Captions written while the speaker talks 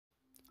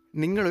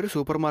നിങ്ങളൊരു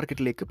സൂപ്പർ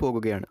മാർക്കറ്റിലേക്ക്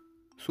പോകുകയാണ്.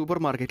 സൂപ്പർ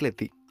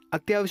മാർക്കറ്റിലെത്തി.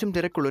 അത്യാവശ്യം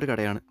തിരക്കുള്ളൊരു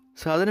കടയാണ്.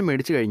 സാധനം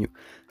മേടിച്ച് കഴിഞ്ഞു.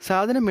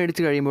 സാധനം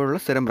മേടിച്ച് കഴിയുമ്പോഴുള്ള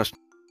സ്ഥിരം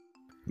പ്രശ്നം,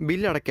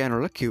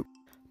 ബില്ലടയ്ക്കാനുള്ള ക്യൂ.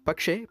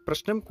 പക്ഷേ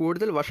പ്രശ്നം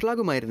കൂടുതൽ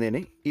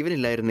വഷളാകുമായിരുന്നേനെ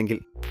ഇവനില്ലായിരുന്നെങ്കിൽ.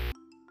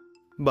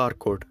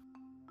 ബാർകോഡ്.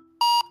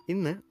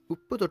 ഇന്ന്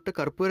ഉപ്പ് തൊട്ട്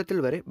കർപ്പൂരത്തിൽ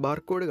വരെ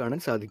ബാർകോഡ് കാണാൻ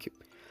സാധിക്കും.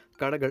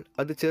 കടകൾ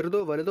അത് ചെറുതോ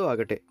വലുതോ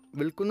ആകട്ടെ,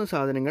 വിൽക്കുന്ന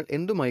സാധനങ്ങൾ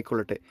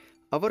എന്തുമായിക്കൊള്ളട്ടെ,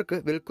 അവർക്ക്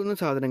വിൽക്കുന്ന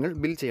സാധനങ്ങൾ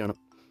ബിൽ ചെയ്യണം.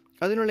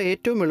 അതിനുള്ള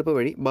ഏറ്റവും എളുപ്പ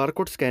വഴി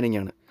ബാർകോഡ് സ്കാനിംഗ്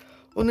ആണ്.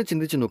 ഒന്ന്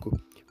ചിന്തിച്ചു നോക്കൂ.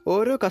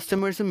 ഓരോ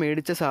കസ്റ്റമേഴ്സും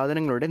മേടിച്ച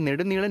സാധനങ്ങളുടെ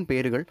നെടുനീളൻ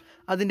പേരുകൾ,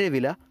 അതിൻ്റെ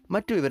വില,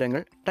 മറ്റു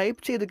വിവരങ്ങൾ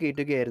ടൈപ്പ് ചെയ്ത്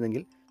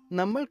കയറ്റുകയായിരുന്നെങ്കിൽ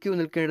നമ്മൾ ക്യൂ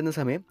നിൽക്കേണ്ടുന്ന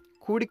സമയം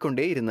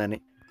കൂടിക്കൊണ്ടേയിരുന്നാനെ.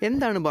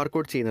 എന്താണ്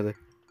ബാർകോഡ് ചെയ്യുന്നത്?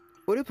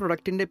 ഒരു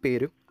പ്രൊഡക്റ്റിൻ്റെ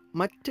പേരും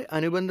മറ്റ്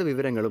അനുബന്ധ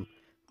വിവരങ്ങളും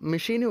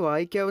മെഷീന്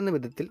വായിക്കാവുന്ന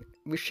വിധത്തിൽ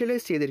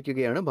വിഷ്വലൈസ്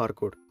ചെയ്തിരിക്കുകയാണ്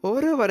ബാർകോഡ്.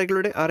 ഓരോ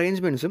വരകളുടെ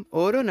അറേഞ്ച്മെൻറ്റ്സും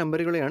ഓരോ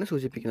നമ്പറുകളെയാണ്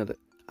സൂചിപ്പിക്കുന്നത്.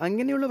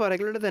 അങ്ങനെയുള്ള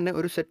വരകളുടെ തന്നെ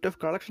ഒരു സെറ്റ് ഓഫ്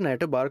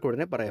കളക്ഷനായിട്ട്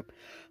ബാർകോഡിനെ പറയാം.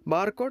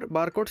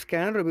 ബാർകോഡ്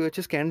സ്കാനർ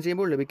ഉപയോഗിച്ച് സ്കാൻ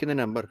ചെയ്യുമ്പോൾ ലഭിക്കുന്ന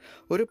നമ്പർ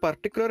ഒരു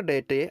പർട്ടിക്കുലർ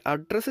ഡേറ്റയെ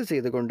അഡ്രസ്സ്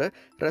ചെയ്തുകൊണ്ട്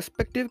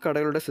റെസ്പെക്റ്റീവ്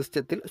കടകളുടെ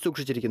സിസ്റ്റത്തിൽ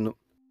സൂക്ഷിച്ചിരിക്കുന്നു.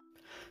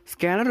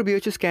 സ്കാനർ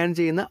ഉപയോഗിച്ച് സ്കാൻ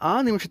ചെയ്യുന്ന ആ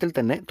നിമിഷത്തിൽ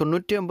തന്നെ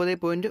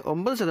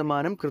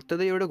 99.9%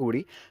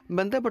 കൃത്യതയോടുകൂടി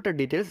ബന്ധപ്പെട്ട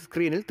ഡീറ്റെയിൽസ്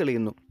സ്ക്രീനിൽ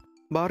തെളിയുന്നു.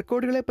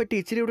 ബാർകോഡുകളെ പറ്റി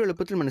ഇച്ചിരിയുടെ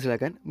എളുപ്പത്തിൽ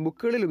മനസ്സിലാക്കാൻ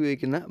ബുക്കുകളിൽ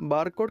ഉപയോഗിക്കുന്ന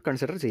ബാർകോഡ്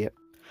കൺസിഡർ ചെയ്യാം.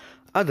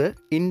 അത്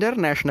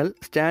ഇൻ്റർനാഷണൽ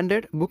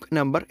സ്റ്റാൻഡേർഡ് ബുക്ക്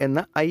നമ്പർ എന്ന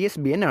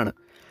ISBN ആണ്.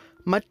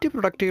 മറ്റ്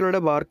പ്രൊഡക്റ്റുകളുടെ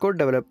ബാർകോഡ്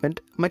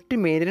ഡെവലപ്മെൻറ്റ്, മറ്റ്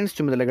മെയിൻ്റനൻസ്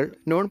ചുമതലകൾ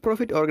നോൺ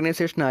പ്രോഫിറ്റ്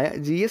ഓർഗനൈസേഷനായ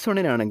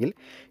GS1-നാണെങ്കിൽ,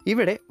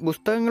 ഇവിടെ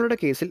പുസ്തകങ്ങളുടെ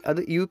കേസിൽ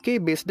അത് UK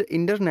ബേസ്ഡ്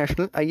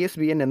ഇൻ്റർനാഷണൽ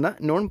ISBN എന്ന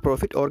നോൺ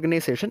പ്രോഫിറ്റ്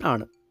ഓർഗനൈസേഷൻ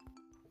ആണ്.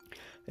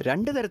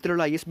 2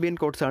 തരത്തിലുള്ള ISBN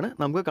കോഡ്സാണ്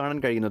നമുക്ക് കാണാൻ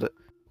കഴിയുന്നത്.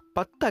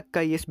 10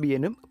 അക്ക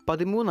ISBN-ഉം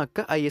 13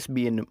 അക്ക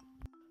ISBN-ഉം.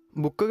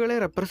 ബുക്കുകളെ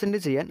റെപ്രസെൻ്റ്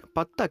ചെയ്യാൻ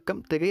 10 അക്കം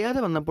തികയാതെ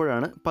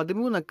വന്നപ്പോഴാണ്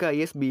 13 അക്ക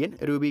ISBN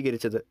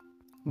രൂപീകരിച്ചത്.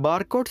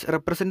 ബാർകോഡ്സ്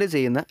റെപ്രസെൻ്റ്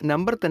ചെയ്യുന്ന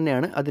നമ്പർ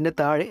തന്നെയാണ് അതിൻ്റെ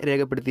താഴെ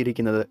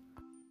രേഖപ്പെടുത്തിയിരിക്കുന്നത്.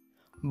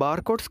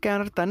 ബാർകോഡ്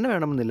സ്കാനർ തന്നെ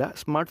വേണമെന്നില്ല.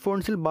 സ്മാർട്ട്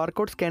ഫോൺസിൽ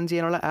ബാർകോഡ് സ്കാൻ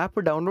ചെയ്യാനുള്ള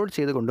ആപ്പ് ഡൗൺലോഡ്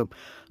ചെയ്തുകൊണ്ടും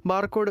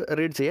ബാർകോഡ്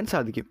റീഡ് ചെയ്യാൻ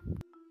സാധിക്കും.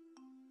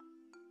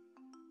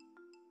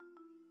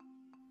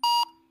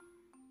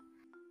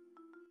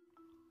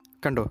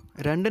 കണ്ടോ,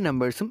 2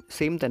 നമ്പേഴ്സും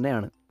സെയിം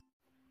തന്നെയാണ്.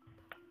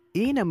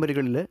 ഈ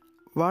നമ്പറുകളിൽ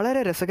വളരെ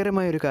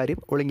രസകരമായൊരു കാര്യം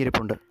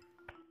ഒളിഞ്ഞിരിപ്പുണ്ട്.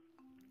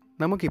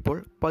 നമുക്കിപ്പോൾ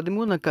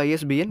 13 അക്ക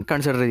ISBN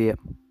കൺസിഡർ ചെയ്യാം.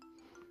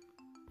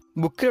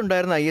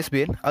 ബുക്കിലുണ്ടായിരുന്ന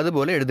ISBN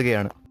അതുപോലെ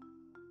എഴുതുകയാണ്.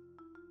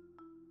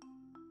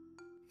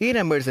 ഈ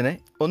നമ്പേഴ്സിനെ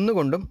 1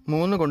 കൊണ്ടും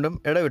 3 കൊണ്ടും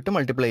ഇടവിട്ട്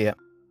മൾട്ടിപ്ലൈ ചെയ്യാം.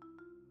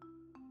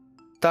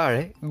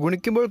 താഴെ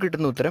ഗുണിക്കുമ്പോൾ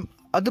കിട്ടുന്ന ഉത്തരം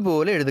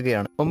അതുപോലെ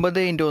എഴുതുകയാണ്. 9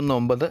 × 1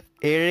 9,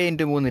 7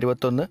 ×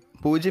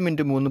 3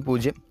 21, 0 × 3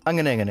 0,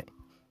 അങ്ങനെ.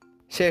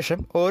 ശേഷം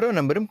ഓരോ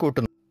നമ്പറും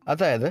കൂട്ടുന്നു.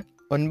 അതായത്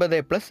 9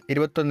 +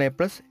 21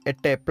 +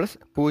 8 +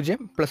 0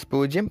 +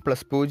 0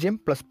 + 0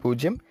 +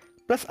 0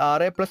 +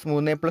 6 +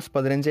 3 +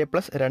 15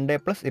 + 2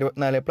 +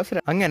 24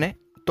 + അങ്ങനെ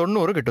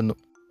 90 കിട്ടുന്നു.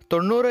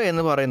 90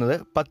 എന്ന് പറയുന്നത്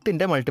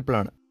 10ൻ്റെ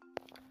മൾട്ടിപ്പിളാണ്.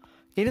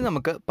 ഇനി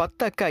നമുക്ക്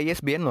 10 അക്ക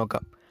ISBN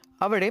നോക്കാം.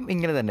 അവിടെയും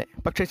ഇങ്ങനെ തന്നെ,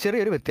 പക്ഷേ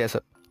ചെറിയൊരു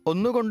വ്യത്യാസം.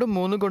 1 കൊണ്ടും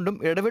 3 കൊണ്ടും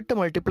ഇടവിട്ട്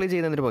മൾട്ടിപ്ലൈ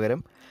ചെയ്യുന്നതിന് പകരം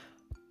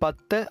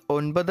 10,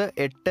 9,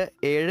 8,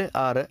 7,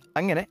 6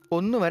 അങ്ങനെ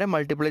 1 വരെ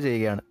മൾട്ടിപ്ലൈ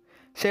ചെയ്യുകയാണ്.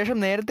 ശേഷം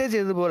നേരത്തെ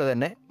ചെയ്തതുപോലെ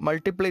തന്നെ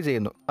മൾട്ടിപ്ലൈ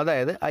ചെയ്യുന്നു.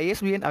 അതായത്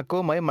ISBN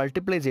അക്കവുമായി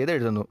മൾട്ടിപ്ലൈ ചെയ്ത്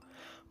എഴുതുന്നു.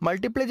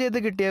 മൾട്ടിപ്ലൈ ചെയ്ത്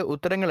കിട്ടിയ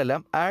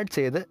ഉത്തരങ്ങളെല്ലാം ആഡ്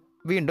ചെയ്ത്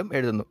വീണ്ടും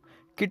എഴുതുന്നു.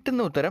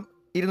 കിട്ടുന്ന ഉത്തരം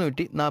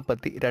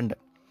 242.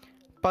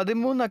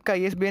 13 അക്ക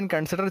ISBN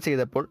കൺസിഡർ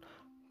ചെയ്തപ്പോൾ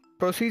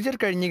പ്രൊസീജിയർ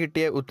കഴിഞ്ഞ്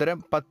കിട്ടിയ ഉത്തരം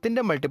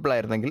 10ൻ്റെ മൾട്ടിപ്പിൾ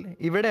ആയിരുന്നെങ്കിൽ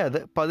ഇവിടെ അത്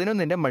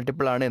 11ൻ്റെ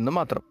മൾട്ടിപ്പിളാണ് എന്ന്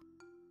മാത്രം.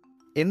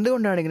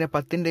 എന്തുകൊണ്ടാണ് ഇങ്ങനെ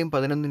 10ൻ്റെയും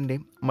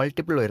 11ൻ്റെയും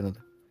മൾട്ടിപ്പിൾ വരുന്നത്?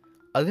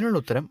 അതിനുള്ള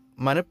ഉത്തരം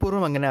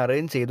മനഃപൂർവ്വം അങ്ങനെ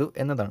അറേഞ്ച് ചെയ്തു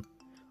എന്നതാണ്.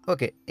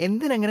 ഓക്കെ,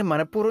 എന്തിനങ്ങനെ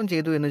മനഃപൂർവ്വം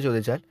ചെയ്തു എന്ന്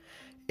ചോദിച്ചാൽ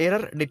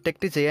എറർ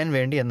ഡിറ്റക്റ്റ് ചെയ്യാൻ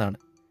വേണ്ടി എന്നാണ്.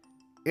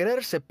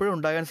 എറർസ് എപ്പോഴും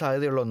ഉണ്ടാകാൻ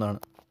സാധ്യതയുള്ള ഒന്നാണ്.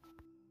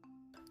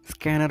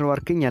 സ്കാനർ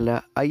വർക്കിംഗ് അല്ല,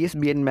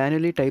 ISBN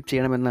മാനുവലി ടൈപ്പ്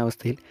ചെയ്യണമെന്ന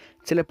അവസ്ഥയിൽ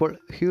ചിലപ്പോൾ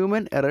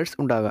ഹ്യൂമൻ എറേഴ്സ്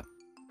ഉണ്ടാകാം.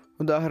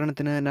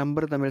 ഉദാഹരണത്തിന്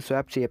നമ്പർ തമ്മിൽ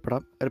സ്വാപ്പ്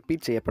ചെയ്യപ്പെടാം,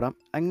 റിപ്പീറ്റ് ചെയ്യപ്പെടാം.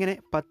 അങ്ങനെ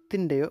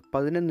 10ൻ്റെയോ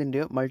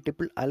 11ൻ്റെയോ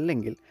മൾട്ടിപ്പിൾ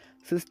അല്ലെങ്കിൽ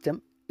സിസ്റ്റം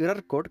എറർ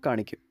കോഡ്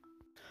കാണിക്കും.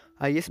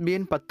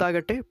 ISBN 10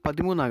 ആകട്ടെ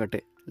 13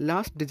 ആകട്ടെ,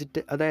 ലാസ്റ്റ്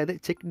ഡിജിറ്റ് അതായത്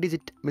ചെക്ക്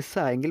ഡിജിറ്റ്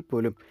മിസ്സായെങ്കിൽ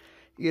പോലും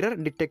എറർ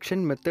ഡിറ്റക്ഷൻ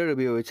മെത്തേഡ്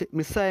ഉപയോഗിച്ച്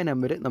മിസ്സായ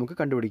നമ്പർ നമുക്ക്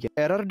കണ്ടുപിടിക്കാം.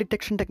 എറർ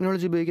ഡിറ്റക്ഷൻ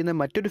ടെക്നോളജി ഉപയോഗിക്കുന്ന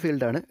മറ്റൊരു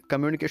ഫീൽഡാണ്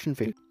കമ്മ്യൂണിക്കേഷൻ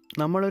ഫീൽഡ്.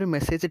 നമ്മളൊരു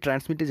മെസ്സേജ്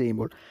ട്രാൻസ്മിറ്റ്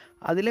ചെയ്യുമ്പോൾ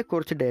അതിലെ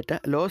കുറച്ച് ഡേറ്റ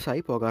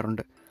ലോസായി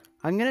പോകാറുണ്ട്.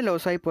 അങ്ങനെ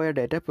ലോസായി പോയ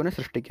ഡേറ്റ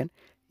പുനഃസൃഷ്ടിക്കാൻ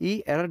ഈ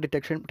എറർ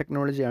ഡിറ്റക്ഷൻ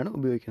ടെക്നോളജിയാണ്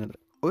ഉപയോഗിക്കുന്നത്.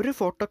 ഒരു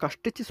ഫോട്ടോ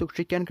കഷ്ടിച്ച്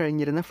സൂക്ഷിക്കാൻ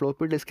കഴിഞ്ഞിരുന്ന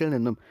ഫ്ലോപ്പി ഡിസ്കിൽ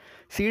നിന്നും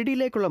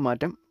CD-യിലേക്കുള്ള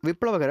മാറ്റം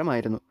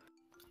വിപ്ലവകരമായിരുന്നു.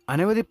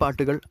 അനവധി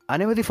പാട്ടുകൾ,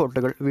 അനവധി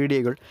ഫോട്ടോകൾ,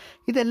 വീഡിയോകൾ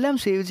ഇതെല്ലാം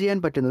സേവ് ചെയ്യാൻ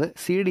പറ്റുന്നത്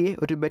CD-യെ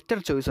ഒരു ബെറ്റർ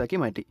ചോയ്സാക്കി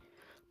മാറ്റി.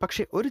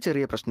 പക്ഷേ ഒരു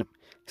ചെറിയ പ്രശ്നം,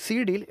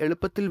 CD-യിൽ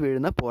എളുപ്പത്തിൽ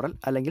വീഴുന്ന പോറൽ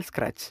അല്ലെങ്കിൽ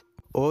സ്ക്രാച്ച്.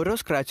 ഓരോ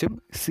സ്ക്രാച്ചും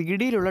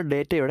CD-യിലുള്ള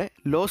ഡേറ്റയുടെ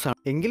ലോസ് ആണ്.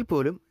 എങ്കിൽ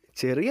പോലും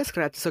ചെറിയ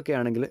സ്ക്രാച്ചസ് ഒക്കെ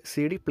ആണെങ്കിൽ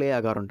CD പ്ലേ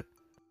ആകാറുണ്ട്.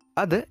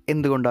 അത്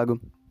എന്തുകൊണ്ടാകും?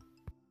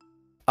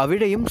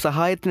 അവിടെയും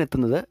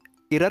സഹായത്തിനെത്തുന്നത്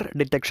എറർ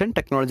ഡിറ്റക്ഷൻ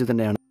ടെക്നോളജി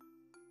തന്നെയാണ്.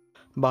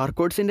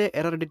 ബാർകോഡ്സിൻ്റെ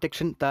എറർ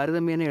ഡിറ്റക്ഷൻ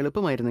താരതമ്യേന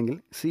എളുപ്പമായിരുന്നെങ്കിൽ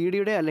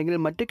CD-യുടെ അല്ലെങ്കിൽ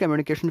മറ്റ്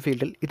കമ്മ്യൂണിക്കേഷൻ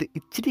ഫീൽഡിൽ ഇത്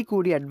ഇച്ചിരി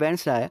കൂടി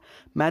അഡ്വാൻസ്ഡ് ആയ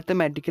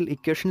മാത്തമാറ്റിക്കൽ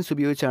ഇക്വേഷൻസ്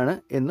ഉപയോഗിച്ചാണ്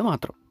എന്ന്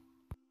മാത്രം.